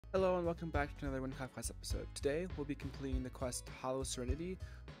Hello and welcome back to another Wynncraft quest episode. Today we'll be completing the quest Hollow Serenity,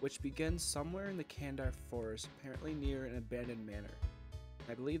 which begins somewhere in the Kandar forest, apparently near an abandoned manor.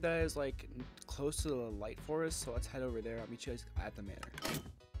 I believe that is like close to the light forest, so let's head over there. I'll meet you guys at the manor.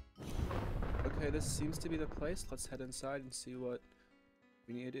 Okay, this seems to be the place. Let's head inside and see what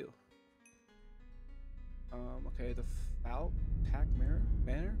we need to do. Okay, the Foul Tack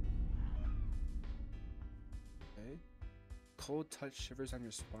Manor? Okay. Cold touch shivers on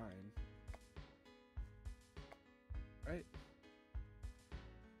your spine. Right.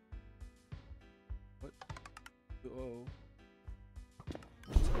 What? Oh.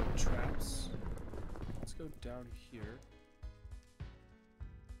 So traps. Let's go down here.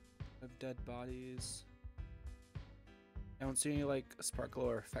 Of dead bodies. I don't see any like sparkle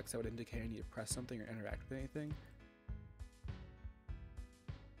or effects that would indicate I need to press something or interact with anything.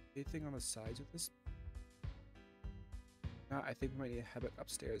 Anything on the sides of this? No, I think we might need to head back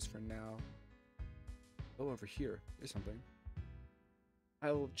upstairs for now. Oh, over here. There's something.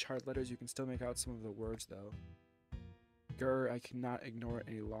 Pile of charred letters. You can still make out some of the words though. Grr, I cannot ignore it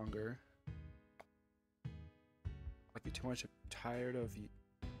any longer. Might be too much. I'm tired of you.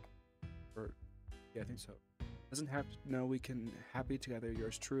 Or, yeah, I think so. Doesn't have to. No, we can. Happy together.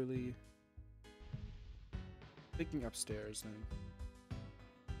 Yours truly. Thinking upstairs then.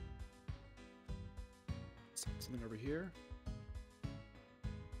 Something over here.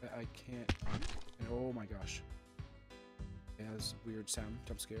 I can't. And oh my gosh. It has weird sound.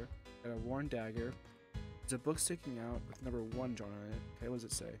 Jump scare. Got a worn dagger. There's a book sticking out with number 1 drawn on it. Okay, what does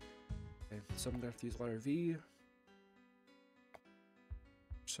it say? Okay, so I'm gonna have to use letter V.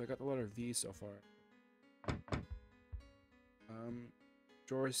 So I got the letter V so far.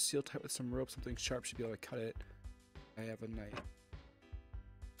 Drawer is sealed tight with some rope. Something sharp should be able to cut it. I have a knife.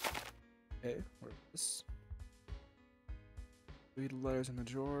 Okay, what is this? Read letters in the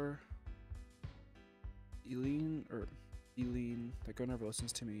drawer. Eileen, the girl never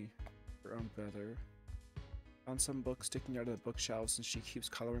listens to me. Her own brother. Found some books sticking out of the bookshelves and she keeps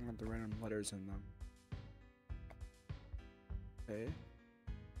coloring on the random letters in them. Okay.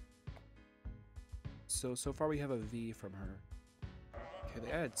 So far we have a V from her. Okay,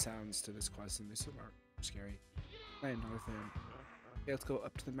 they added sounds to this quest and they still aren't scary. I am not a fan. Okay, let's go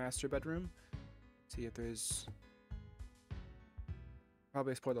up to the master bedroom. See if there's...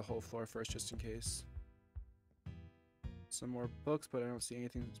 Probably explore the whole floor first just in case. Some more books, but I don't see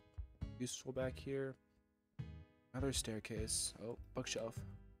anything useful back here. Another staircase. Oh, bookshelf.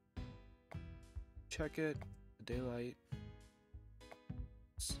 Check it. The daylight.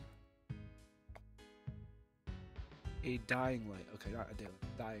 A dying light. Okay, not a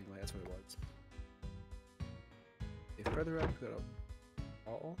daylight. Dying light, that's what it was. Okay, further up, we got a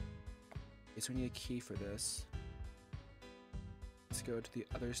wall. Okay, so we need a key for this. Let's go to the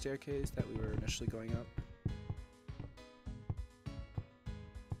other staircase that we were initially going up.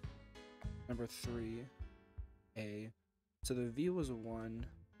 Number 3, A. So the V was 1,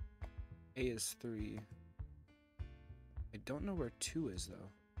 A is 3. I don't know where 2 is though.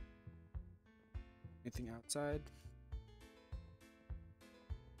 Anything outside?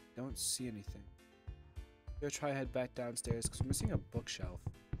 Don't see anything. I'm gonna try to head back downstairs because we're missing a bookshelf.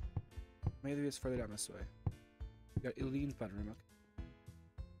 Maybe it's further down this way. We got Eileen's bedroom.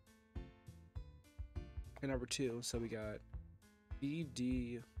 Okay, number 2. So we got B,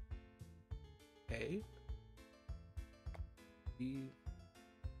 D, A. B,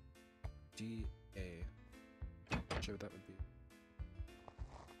 D, A. Not sure what that would be.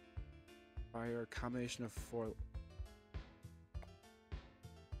 Fire, combination of 4.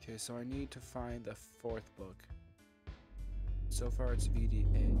 Okay, so I need to find the 4th book. So far it's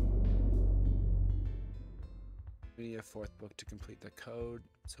VDA. We need a 4th book to complete the code,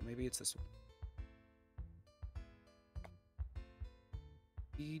 so maybe it's this one.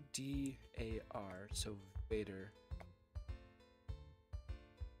 VDAR, so Vader.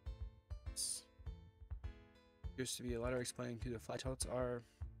 Appears to be a letter explaining who the Flytelts are.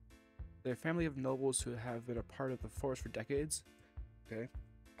 They're a family of nobles who have been a part of the forest for decades. Okay.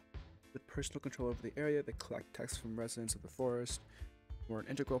 With personal control over the area, they collect texts from residents of the forest. Were an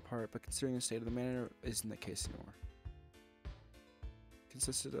integral part, but considering the state of the manor, isn't the case anymore.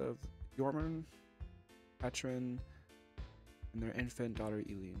 Consisted of Yorman, Patron, and their infant daughter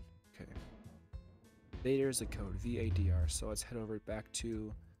Eileen. Okay. Vader is the code, VADR. So let's head over back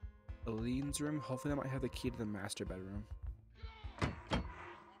to Eileen's room. Hopefully that might have the key to the master bedroom.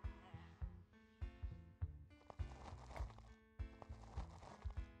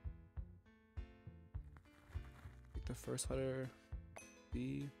 Pick the first letter,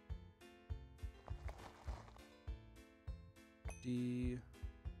 B, D,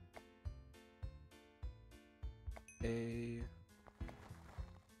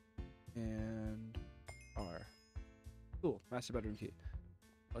 Master bedroom key.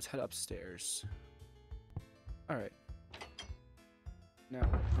 Let's head upstairs. Alright. Now.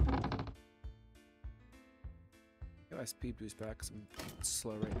 Get my speed boost back because I'm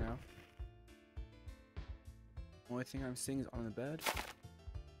slow right now. Only thing I'm seeing is on the bed.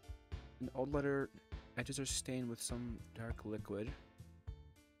 An old letter. Edges are stained with some dark liquid.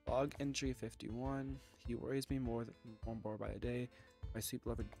 Log entry 51. He worries me more by the day. My sweet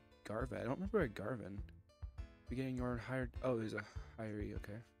beloved Garvin. I don't remember a Garvin. Beginning your hired. Oh, he's a hiree.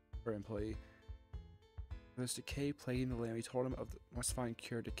 Okay, or employee. There's decay plaguing the land. We told him must find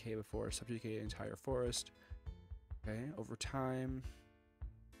cure decay before subjugating the entire forest. Okay, over time.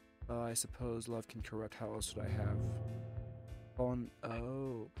 I suppose love can corrupt. How else would I have?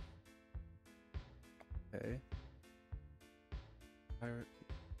 Oh. Okay. I've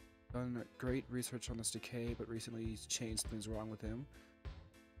done great research on this decay, but recently he's changed. Something's wrong with him.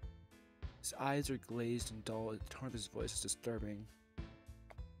 His eyes are glazed and dull. The tone of his voice is disturbing.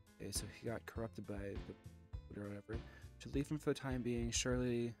 Okay, so he got corrupted by the or whatever. To leave him for the time being,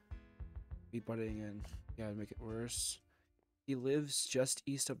 surely be butting in. Yeah, to make it worse. He lives just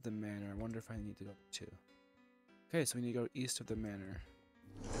east of the manor. I wonder if I need to go too. Okay, so we need to go east of the manor.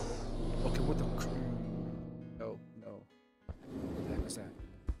 Okay, what the? No, no. What the heck is that?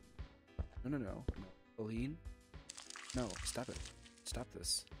 No, no, no. Aline? No, stop it. Stop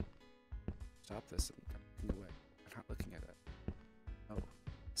this. Stop this. I'm looking away. I'm not looking at it. No.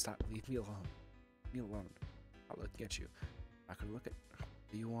 Stop. Leave me alone. Leave me alone. I'm not looking at you. I'm not gonna look at.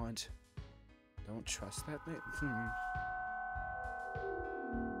 What do you want? Don't trust that man.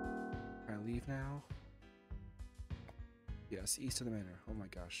 Can I leave now? Yes, east of the manor. Oh my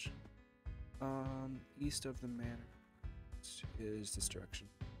gosh. East of the manor is this direction.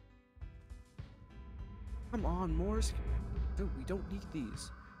 Come on, Morse. Dude, we don't need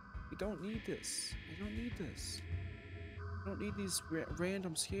these. We don't need this. We don't need this. We don't need these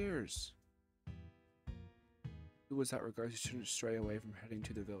random scares. Who was that regards? You shouldn't stray away from heading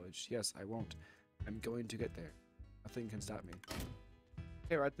to the village. Yes, I won't. I'm going to get there. Nothing can stop me.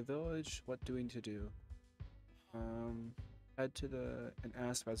 Okay, we're at the village. What do we need to do? Head to and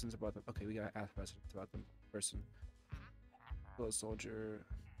ask residents about them. Okay, we gotta ask residents about the person. Hello, soldier.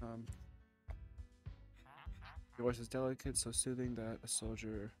 Your voice is delicate, so soothing that a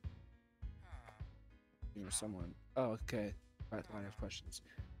soldier, you know, someone. Oh, okay. Right line of questions.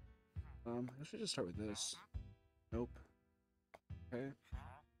 I should just start with this. Nope. Okay.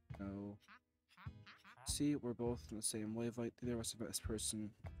 No. See, we're both in the same wavelength. Neither of us have met this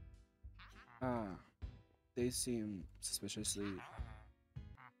person. Ah. They seem suspiciously.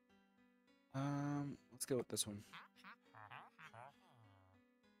 Let's go with this one.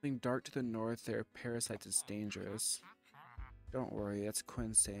 Something dark to the north, there are parasites. It's dangerous. Don't worry, that's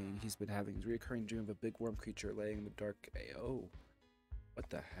Quinn saying he's been having a recurring dream of a big worm creature laying in the dark. Oh, what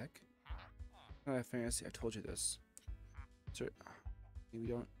the heck? Not a fantasy. I told you this. So, we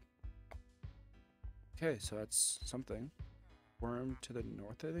don't. Okay, so that's something. Worm to the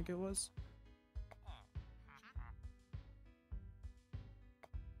north, I think it was.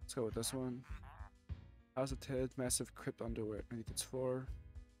 Let's go with this one. House of Ted, massive crypt underneath its floor.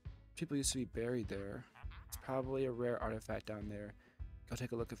 People used to be buried there. It's probably a rare artifact down there. Go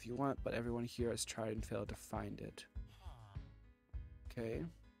take a look if you want, but everyone here has tried and failed to find it. Okay.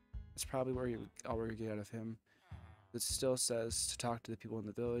 That's probably where all we're gonna get out of him. It still says to talk to the people in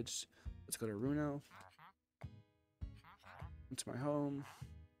the village. Let's go to Runo. Into my home.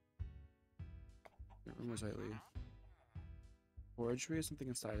 What room was I leave? Forgery or something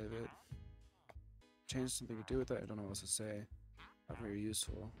inside of it. Change something to do with it. I don't know what else to say. Not very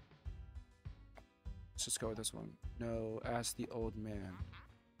useful. Let's just go with this one. No, ask the old man.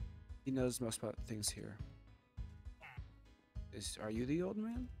 He knows most about things here. Are you the old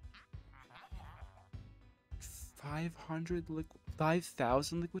man?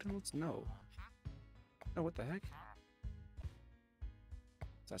 5,000 liquid notes? No. No, what the heck?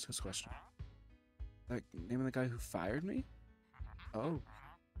 Let's ask this question. Like, name of the guy who fired me? Oh.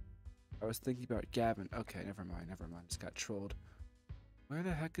 I was thinking about Gavin. Okay, never mind, never mind. Just got trolled. Where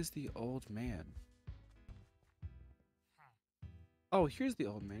the heck is the old man? Oh, here's the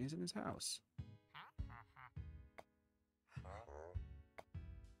old man. He's in his house.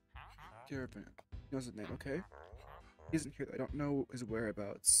 Garvin. He knows his name, okay. He isn't here. I don't know his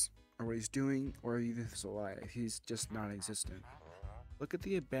whereabouts, or what he's doing, or even if he's alive. He's just non-existent. Look at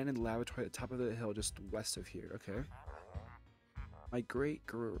the abandoned laboratory at the top of the hill just west of here, okay? My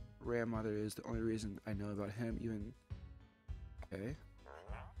great-grandmother is the only reason I know about him, even... Okay.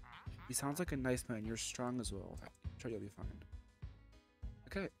 He sounds like a nice man. You're strong as well. I'm sure you'll be fine.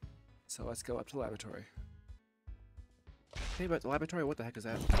 Okay. So let's go up to the laboratory. Hey, but the laboratory, what the heck is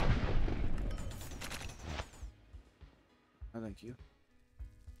that? Oh, thank you.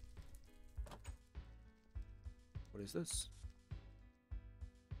 What is this?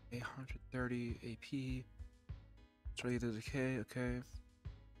 830 AP. Study the decay, okay.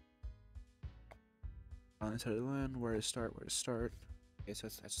 Inside the land, where to start, where to start. Okay, so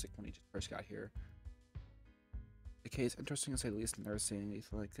that's like when he first got here. Decay is interesting to say the least. I've never seen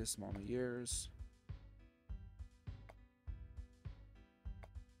anything like this in all my years.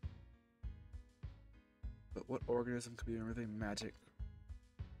 But what organism could be everything magic?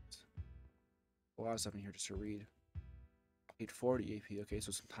 A lot of stuff in here just to read. 840 AP, okay,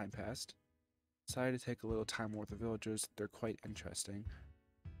 so some time passed. Decided to take a little time with the villagers. They're quite interesting.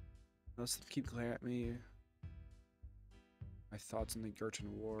 Most of them keep glaring at me. My thoughts on the Gurton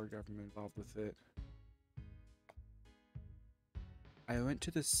War, government involved with it. I went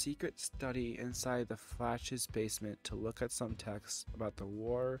to the secret study inside the Flash's basement to look at some texts about the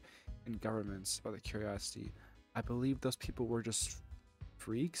war and governments, about the curiosity. I believe those people were just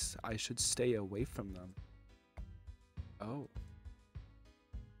freaks. I should stay away from them. Oh.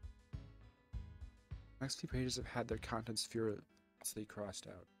 Next few pages have had their contents furiously crossed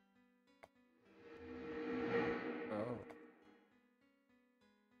out. Oh.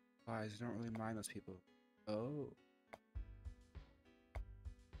 Guys, I don't really mind those people. Oh.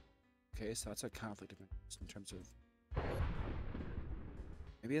 Okay, so that's a conflict of interest in terms of...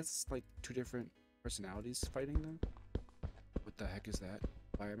 Maybe it's like two different personalities fighting them? What the heck is that?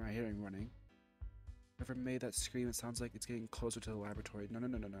 Why am I hearing running? Whoever made that scream, it sounds like it's getting closer to the laboratory. No, no,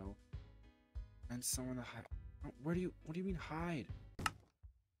 no, no, no. And someone to hide. What do you mean hide?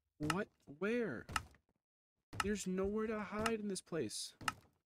 What? Where? There's nowhere to hide in this place.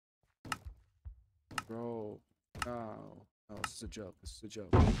 Bro. No. No, this is a joke. This is a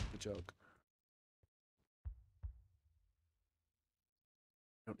joke. This is a joke.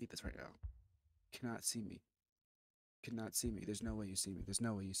 I don't need this right now. You cannot see me. You cannot see me. There's no way you see me. There's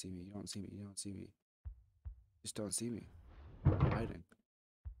no way you see me. You don't see me. You don't see me. Just don't see me. I'm hiding.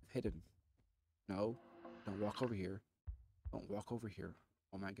 I'm hidden. No. Don't walk over here. Don't walk over here.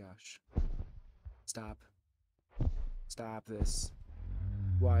 Oh my gosh. Stop. Stop this.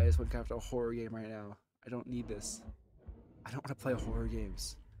 Why is Wynncraft a horror game right now? I don't need this. I don't want to play horror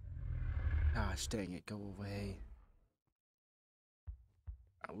games. Gosh, dang it. Go away.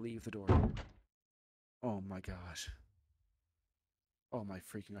 I'll leave the door. Oh my gosh. Oh my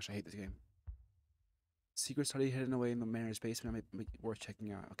freaking gosh, I hate this game. Secret study hidden away in the manor's basement. Might be worth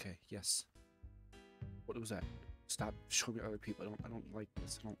checking out. Okay, yes. What was that? Stop showing me other people. I don't like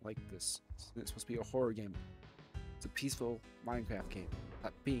this. I don't like this. It's supposed to be a horror game. It's a peaceful Minecraft game.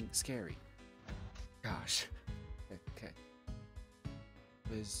 Not being scary. Gosh. Okay, okay.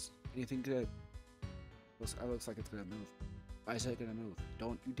 Is anything gonna... Looks like it's gonna move. Why is it gonna move?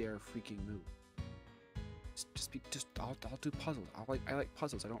 Don't you dare freaking move. I'll do puzzles. I like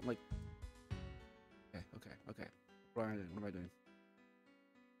puzzles. I don't like... Okay. What am I doing?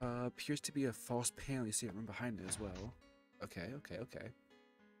 Appears to be a false panel. You see it run behind it as well. Okay.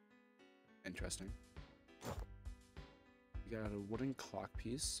 Interesting. You got a wooden clock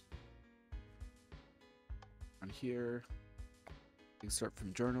piece. On here. Excerpt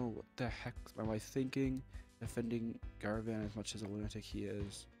from journal. What the heck am I thinking? Defending Garvan as much as a lunatic he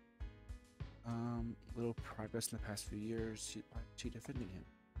is. Little progress in the past few years. Why is she defending him?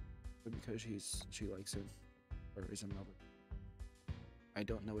 Because she likes him. Or is in love with him. I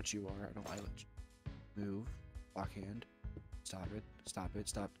don't know what you are. I don't like it. Move. Block hand. Stop it. Stop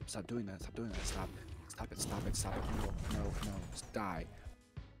doing that. Stop doing that. Stop it. No. Just die.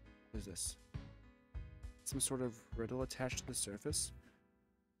 What is this? Some sort of riddle attached to the surface?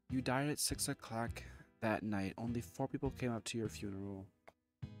 You died at 6 o'clock that night. Only 4 people came up to your funeral.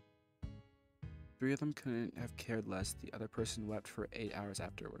 3 of them couldn't have cared less. The other person wept for 8 hours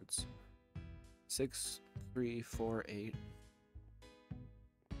afterwards. 6, 3, 4, 8.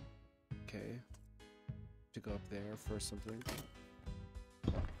 Okay. To go up there for something.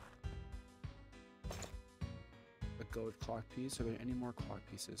 A gold clock piece. Are there any more clock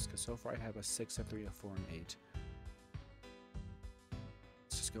pieces? Because so far I have a 6, a 3, a 4, and 8.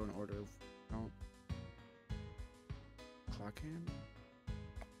 Let's just go in order of... Oh. Clock hand?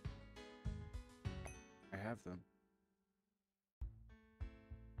 I have them.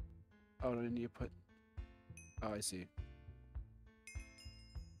 Oh, I need to put... Oh, I see.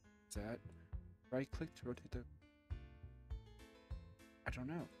 Is that... Right click to rotate the... I don't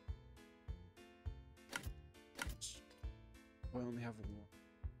know. I only have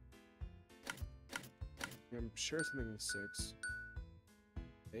 1. I'm sure something with 6.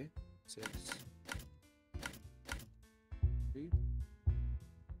 Okay, 6.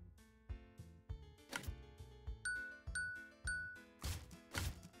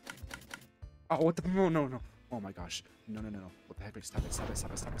 Oh, what the? No, no, no. Oh my gosh. No, no, no, no. What the heck? Stop it, stop it,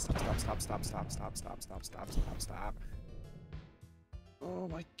 stop it, stop it, stop, stop, stop, stop, stop, stop, stop, stop, stop, stop. Oh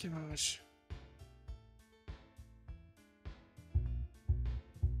my gosh.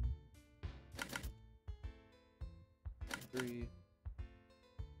 Three,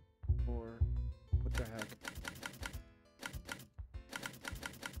 four. What the heck?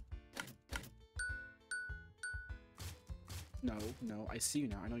 No, no. I see you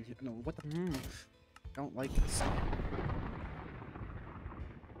now. I know you. No, what the? I don't like this.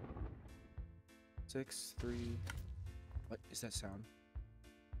 6, 3. What is that sound?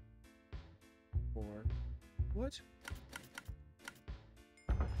 4. What?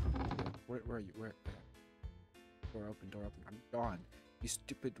 Where are you? Where? Door open, door open. I'm gone. You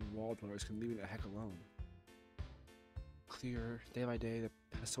stupid wall dwellers can leave me the heck alone. Clear. Day by day, the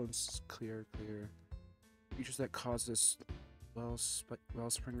pestilence clear, clear. Creatures that cause this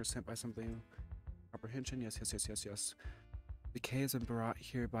wellspring are sent by something. Comprehension? Yes, yes, yes, yes, yes. Decay has been brought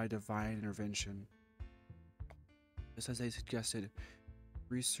here by divine intervention. Just as they suggested,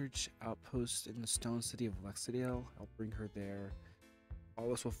 research outpost in the stone city of Lexidale. I'll bring her there. All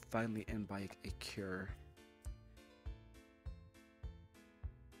this will finally end by a cure.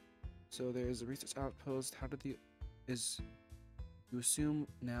 So there's a research outpost. You assume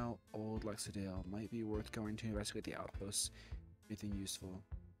now old Lexidale might be worth going to investigate the outposts. Anything useful?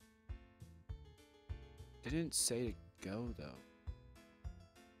 Didn't say to go though.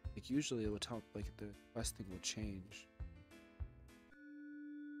 Like usually it will tell like the quest thing will change.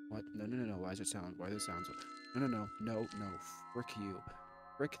 What? No, no, no, no. Why does it sound? Why does it sound so? No, no, no, no, no. Frick you.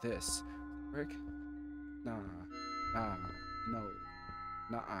 Frick this. Frick. Nah. Nah. No.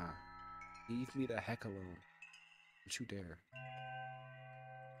 Nah. Leave me the heck alone. Don't you dare.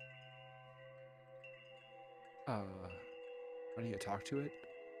 I need to talk to it?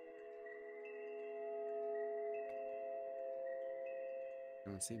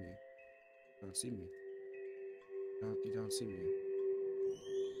 You don't see me. You don't see me. You don't see me.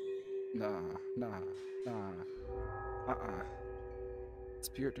 Nah, nah, nah.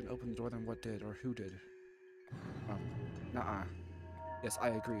 Spirit didn't open the door, then what did? Or who did? Nah. Yes, I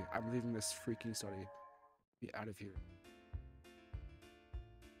agree. I'm leaving this freaking study. Be out of here.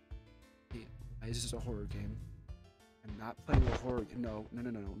 Hey, this is a horror game. I'm not playing a horror game. No, no, no,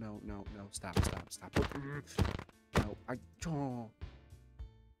 no, no, no, no. Stop. No, I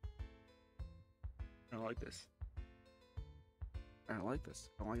don't like this. I don't like this.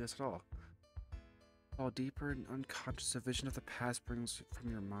 I don't like this at all. Fall deeper and unconscious, a vision of the past brings from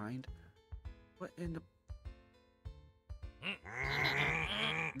your mind. What in the...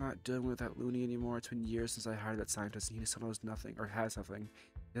 I'm not dealing with that loony anymore. It's been years since I hired that scientist, and he still knows nothing, or has nothing.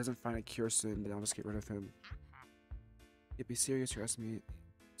 He doesn't find a cure soon, then I'll just get rid of him. Yeah, be serious, you're asking me.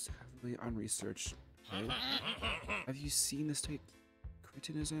 It's heavily unresearched, right? Have you seen the state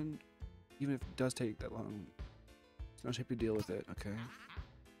Crichton is in? Even if it does take that long, there's no shape to deal with it, okay?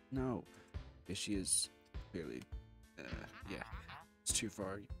 No. Yeah, she is clearly. Yeah. It's too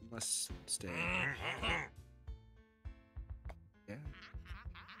far. You must stay. Yeah.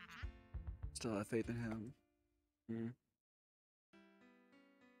 Still have faith in him.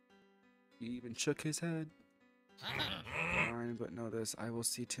 He even shook his head. Fine, but know this. I will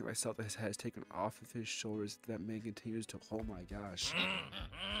see to myself that his head is taken off of his shoulders. That man continues to. Oh my gosh.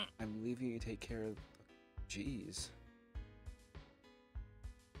 I'm leaving you to take care of. Jeez.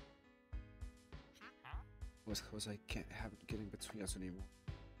 Was I can't have it getting between us anymore.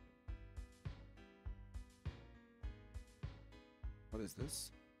 What is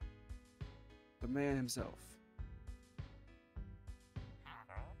this? The man himself.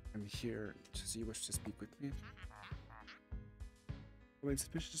 I'm here. Does he wish to speak with me? Am I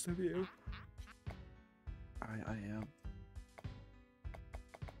suspicious of you? I am.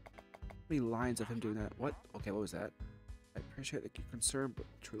 How many lines of him doing that? What? Okay, what was that? I appreciate that you're concerned, but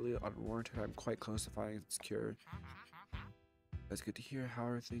truly unwarranted. I'm quite close to finding its cure. That's good to hear. How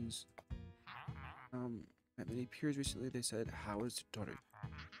are things? Met many peers recently. They said, "How is your daughter?"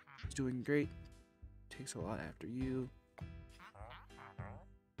 She's doing great. Takes a lot after you.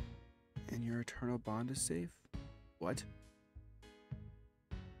 And your eternal bond is safe? What?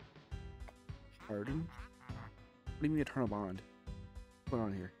 Pardon? What do you mean eternal bond? What's going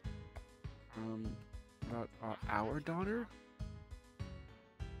on here? About our daughter?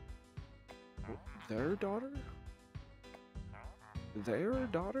 Their daughter? Their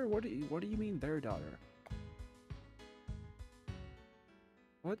daughter? What do you mean their daughter?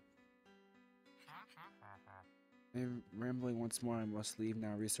 What? I'm rambling once more. I must leave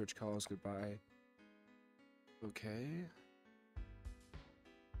now. Research calls. Goodbye. Okay.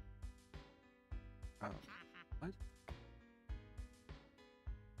 Um, what?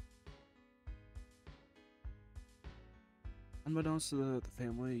 Unbeknownst to the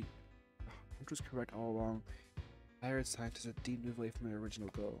family, which was correct all along, hired scientists had deep move away from their original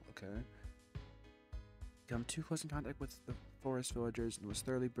goal, okay? Come too close in contact with the forest villagers and was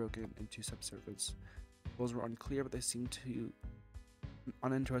thoroughly broken into subservience. Goals were unclear, but they seemed to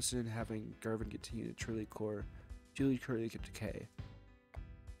uninterested in having Garvin continue to truly decay.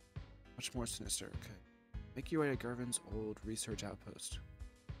 Much more sinister, okay. Make your way to Garvin's old research outpost.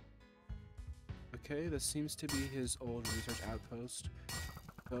 Okay, this seems to be his old research outpost.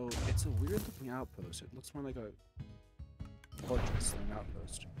 So it's a weird looking outpost. It looks more like a fortress than an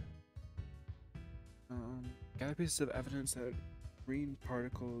outpost. Gather pieces of evidence that green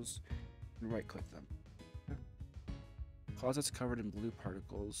particles and right click them. Closet's covered in blue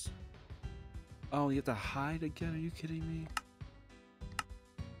particles. Oh, you have to hide again? Are you kidding me?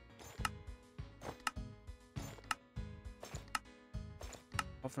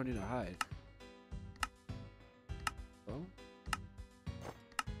 How far do I need to hide? Oh?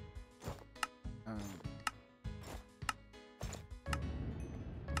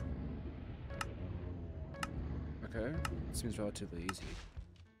 Okay. Seems relatively easy.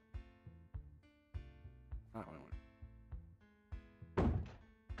 Not what I want.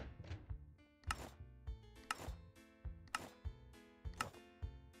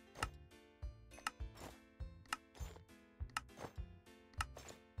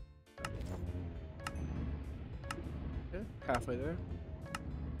 Okay, halfway there.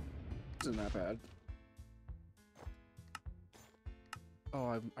 Isn't that bad.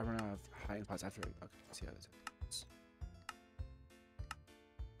 Oh, I run out of hiding spots after. Okay, let's see how this is.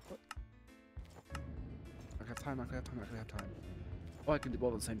 What? Not gonna have time, not gonna have time, not gonna have time. Oh, I can do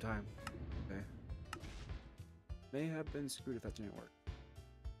both at the same time. Okay. May have been screwed if that didn't work.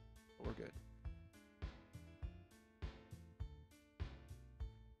 But we're good.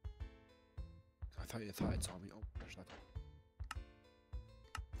 I thought you saw me. Oh gosh, that.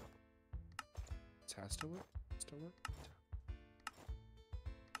 This has to work? Still work?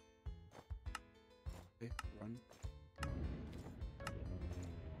 Okay, run.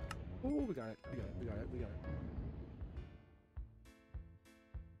 Oh, we got it. We got it. We got it. We got it.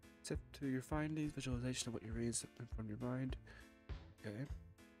 Set to your findings, visualization of what you raised from your mind. Okay.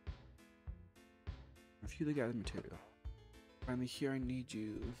 Review the gathered material. Finally, here I need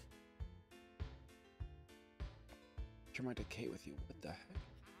you. Share my decay with you. What the heck?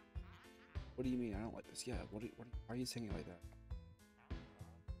 What do you mean? I don't like this. Yeah. Why are you saying it like that?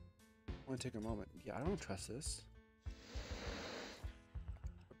 I want to take a moment. Yeah, I don't trust this.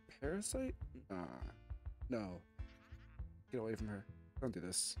 A parasite? Nah. No. Get away from her. Don't do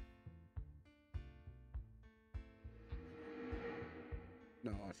this.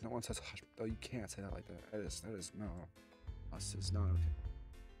 No, no one says hush. Oh, you can't say that like that. That is, no. This is not okay.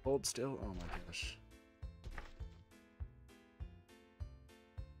 Hold still? Oh my gosh.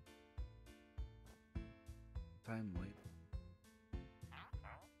 Time late.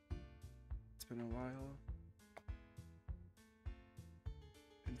 It's been a while.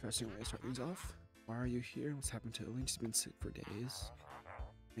 Interesting way to start things off. Why are you here? What's happened to Eileen? She's been sick for days.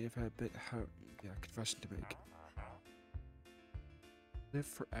 May have had a bit confession to make. Live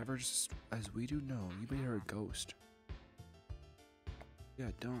forever just as we do? No, you made her a ghost.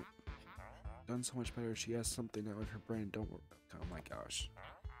 Yeah, don't. Done so much better. She has something now in her brain. Don't worry. Oh my gosh.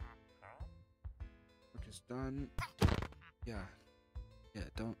 Work is done. Yeah. Yeah,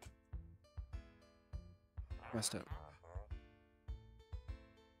 don't. Messed up.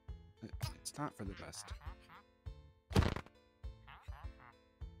 It's not for the best.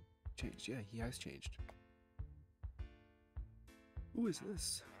 Changed. Yeah, he has changed. Who is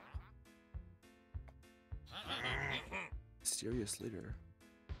this? Mysterious leader.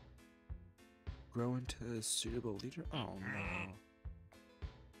 Grow into a suitable leader? Oh no.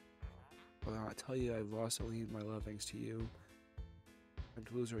 Well, I tell you, I've lost Eileen, my love, thanks to you. I'm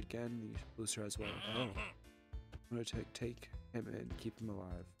to lose her again, you should lose her as well. Oh. I'm gonna take him and keep him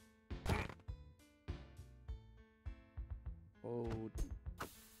alive. Oh.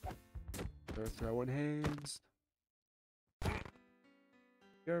 They're throwing hands.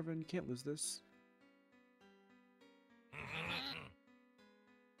 Garvin, you can't lose this.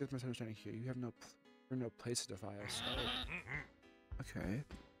 There's misunderstanding here. You have no place to defy us. Oh. Okay.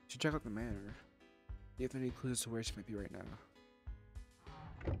 Should check out the manor. Do you have any clues as to where she might be right now?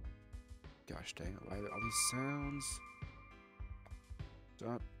 Gosh dang it, why are all these sounds?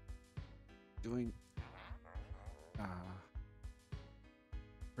 Stop doing.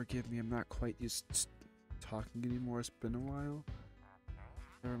 Forgive me, I'm not quite used to talking anymore. It's been a while.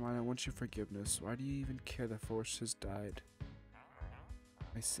 Never Never mind, I want your forgiveness. Why do you even care that Forrest has died?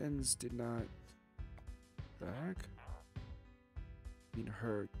 My sins did not... The heck? I mean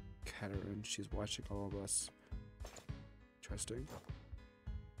her, Katerin. She's watching all of us. Interesting.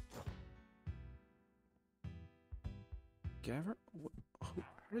 Gavin? How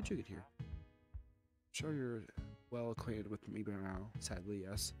did you get here? I'm sure you're well acquainted with me by now. Sadly,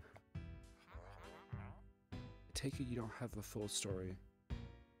 yes. I take it you don't have the full story.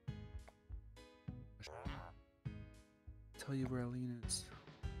 I'll tell you where Aline is.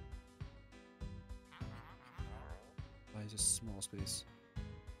 Why is this small space?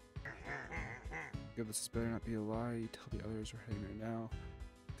 Good, this better not be a lie. Tell the others we're heading right now.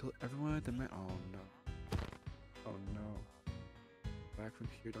 Kill everyone at the oh no. Oh no. Back from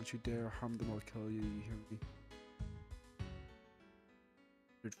here, don't you dare harm them, I'll kill you, you hear me?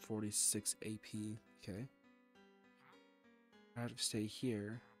 146 AP, okay. I have to stay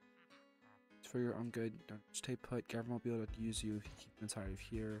here. It's for your own good. Don't stay put. Gavin won't be able to use you if you keep inside of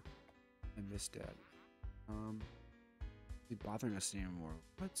here. I miss Dad. Be bothering us anymore.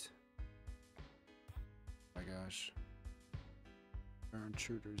 What? Oh my gosh. We're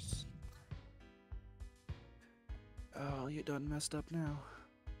intruders. Oh, you done messed up now.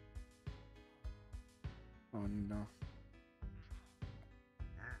 Oh no.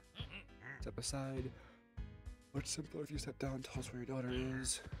 Step aside. Much simpler if you step down and tell us where your daughter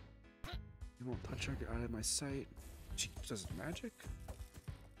is. You won't touch her, get out of my sight. She does magic?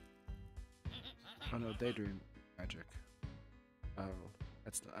 Oh no, they do magic. Oh,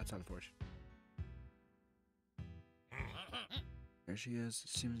 that's unfortunate. There she is.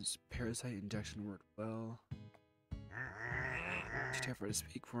 Seems parasite injection worked well. Too tough for her to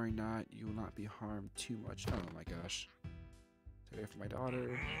speak, worry not. You will not be harmed too much. Oh my gosh. Stay away from my daughter.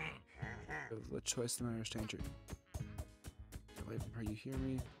 You have the choice to matter, stranger. Get away from her, you hear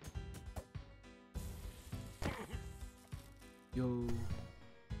me? Yo.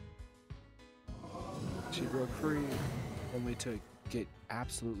 She broke free, only to get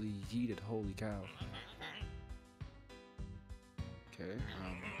absolutely yeeted. Holy cow. Okay,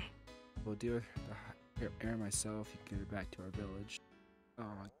 we'll deal with the air myself. You can get her back to our village. Oh,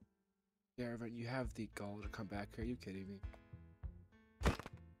 Gavin, you have the gall to come back here. Are you kidding me?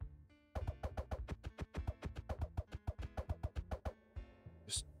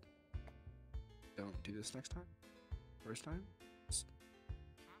 Just don't do this next time. First time? It's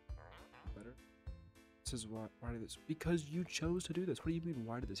better. This is why did this? Because you chose to do this. What do you mean,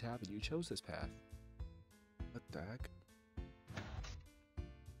 why did this happen? You chose this path. What the heck?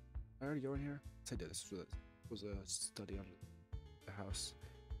 I already go in here? Yes, I did. This was a study on the house.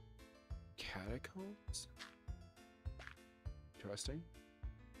 Catacombs? Interesting.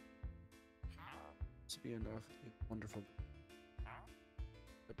 This will be enough. Wonderful.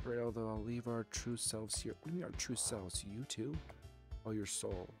 Separate, although I'll leave our true selves here. What do you mean our true selves? You too? Oh, your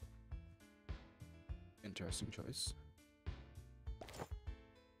soul. Interesting choice.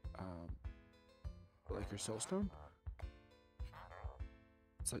 Like your soulstone?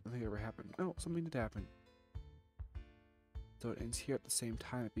 It's like nothing ever happened. No, something did happen. Though it ends here at the same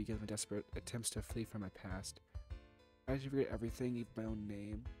time, it begins my desperate attempts to flee from my past. I had to forget everything, even my own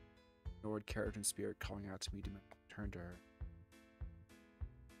name. Ignored character and spirit calling out to me to return to her.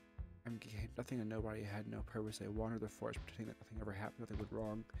 I became nothing and nobody. I had no purpose. I wandered the forest, pretending that nothing ever happened, nothing went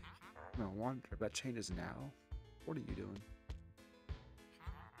wrong. No wander, that changes now. What are you doing?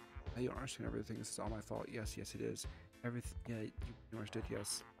 Now you don't understand everything. This is all my fault. Yes, yes, it is. Everything. Yeah, you understood.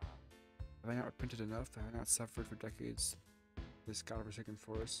 Yes. Have I not repented enough? Have I not suffered for decades? This godforsaken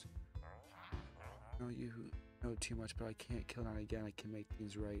forest. No, you know too much, but I can't kill it again. I can make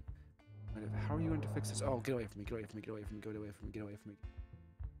things right. How are you going to fix this? Oh, get away from me! Get away from me! Get away from me! Get away from me! Get away from me!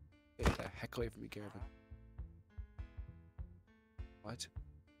 Get the heck away from me, Gavin! What?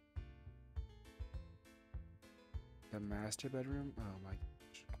 The master bedroom? Oh my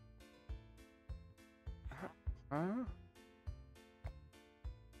gosh. Huh?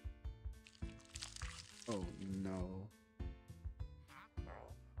 Oh no.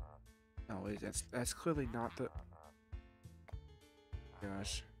 No, wait, that's clearly not the...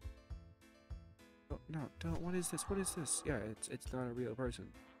 Gosh. Oh, no, don't, what is this? What is this? Yeah, it's not a real person.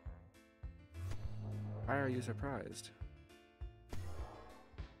 Why are you surprised?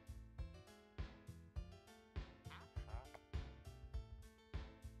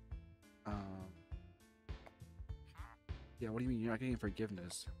 Yeah, what do you mean you're not getting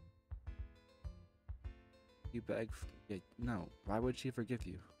forgiveness? You beg yeah, no, why would she forgive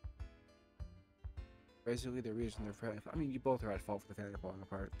you? Basically the reason they're family, I mean, you both are at fault for the family falling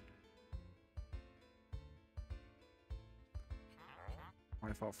apart. My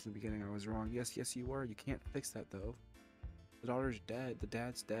my fault from the beginning. I was wrong. Yes, yes, you were. You can't fix that though. The daughter's dead. The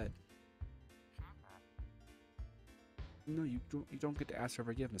dad's dead. No, you don't get to ask for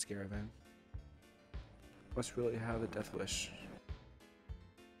forgiveness, Caravan. Must really have the death wish.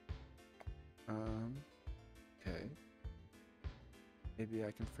 Okay. Maybe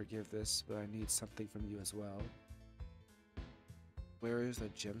I can forgive this, but I need something from you as well. Where is the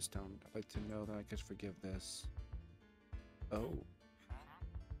gemstone? I'd like to know that I could forgive this. Oh.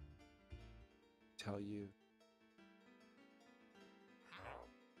 Tell you.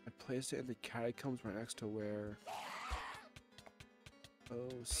 I placed it in the catacombs right next to where... Oh,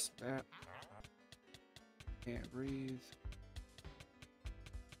 snap. Can't breathe.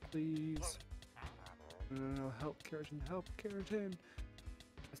 Please. No, help, Keratin, help, Keratin.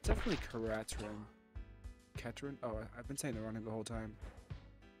 It's definitely Karatrin. Ketrin? Oh, I've been saying it wrong the whole time.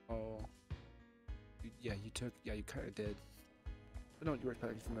 Oh. Yeah, you kind of did. But no, you weren't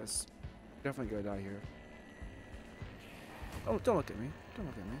expecting from this. You're definitely gonna die here. Oh, don't look at me. Don't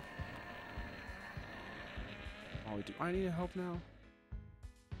look at me. Oh, do I need help now?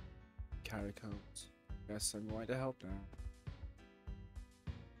 Catacombs. Yes, I'm going to help now.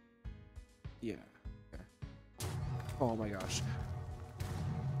 Yeah. Okay. Oh my gosh.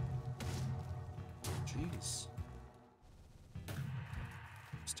 Jeez.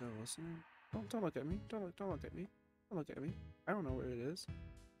 Still listening? Don't look at me. Don't look at me. Don't look at me. I don't know where it is.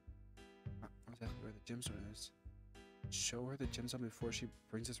 Not exactly where the gemstone is. Show her the gemstone before she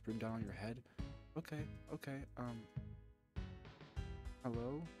brings this broom down on your head. Okay, okay.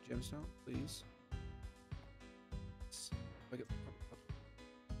 Hello, gemstone, please. Like,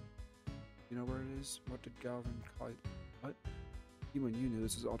 you know where it is? What did Galvin call it? What? Even you knew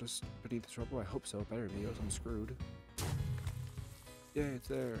this is all just beneath the trouble. I hope so. Better be, else I'm screwed. Yay, it's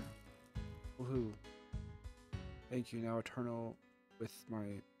there. Woohoo. Thank you. Now eternal with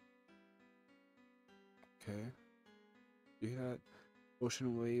my... Okay. You hear that?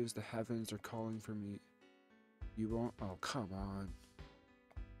 Ocean waves, the heavens are calling for me. You won't? Oh, come on.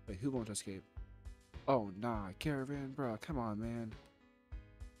 Wait, who won't escape? Oh, nah. Caravan, bruh. Come on, man.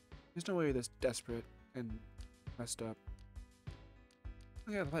 There's no way you're this desperate and messed up.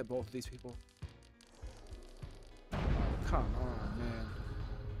 I gotta fight both of these people. Oh, come on, man.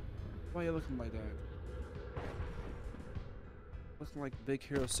 Why are you looking like that? Looking like Big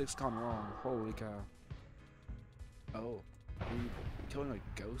Hero 6 gone wrong. Holy cow. Oh. Are you killing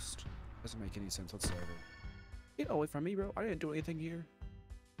a ghost? Doesn't make any sense whatsoever. Get away from me, bro. I didn't do anything here.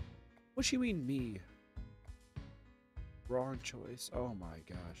 What you mean, me? Wrong choice. Oh my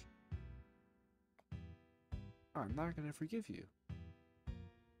gosh. I'm not gonna forgive you.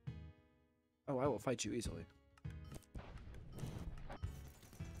 Oh, I will fight you easily.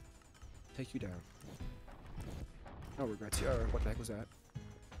 Take you down. No regrets here. What the heck was that?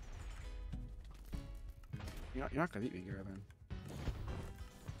 You're not gonna beat me, Garavan.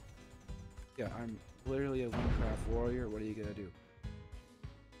 Yeah, I'm literally a Wynncraft warrior. What are you gonna do?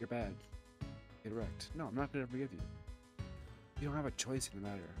 You're bad. Get wrecked. No, I'm not gonna forgive you. You don't have a choice in the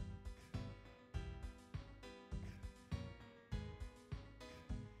matter.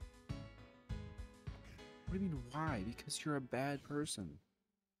 What do you mean, why? Because you're a bad person.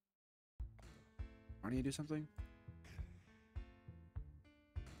 Why don't you do something?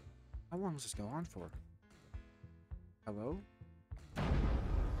 How long does this go on for? Hello?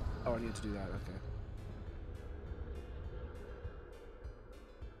 Oh, I need to do that, okay.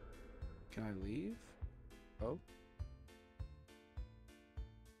 Can I leave? Oh?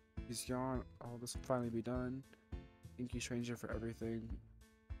 He's gone. Oh, this will finally be done. Thank you, stranger, for everything.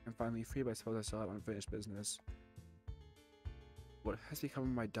 I'm finally free, but I suppose I still have unfinished business. What has become of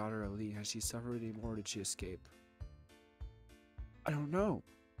my daughter, Aline? Has she suffered any more, or did she escape? I don't know.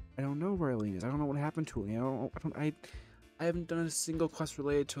 I don't know where Aline is. I don't know what happened to Aline. I haven't done a single quest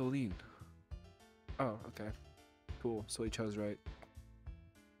related to Aline. Oh, okay. Cool. So he chose right.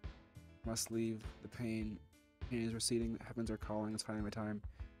 Must leave. The pain. Pain is receding. The heavens are calling. It's finally my time.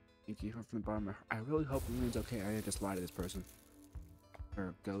 Thank you from the bottom of my heart. I really hope Aline's okay. I didn't just lie to this person.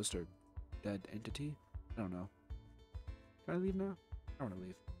 Or ghost or dead entity. I don't know. Can I leave now? I want to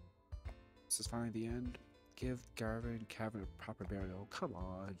leave. This is finally the end. Give Garvin and Kevin a proper burial. Come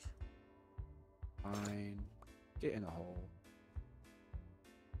on. Fine. Get in the hole.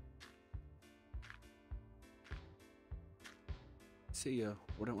 See ya.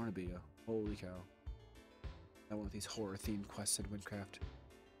 We don't want to be ya. Holy cow. I want these horror themed quests in Wynncraft.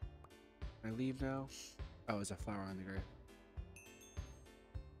 Can I leave now? Oh, there's a flower on the grave.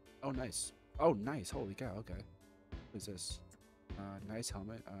 Oh, nice. Oh, nice. Holy cow. Okay. What is this? Nice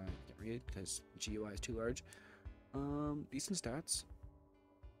helmet. Can't read because GUI is too large. Decent stats.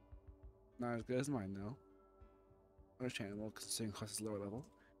 Not as good as mine though. Understandable considering quest is lower level.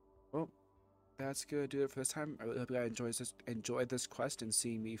 Well, that's gonna do it for this time. I really hope you guys enjoyed this quest and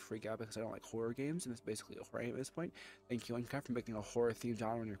seeing me freak out because I don't like horror games, and it's basically a horror game at this point. Thank you, Wynncraft, for making a horror themed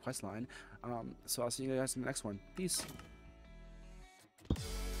genre in your quest line. So I'll see you guys in the next one. Peace.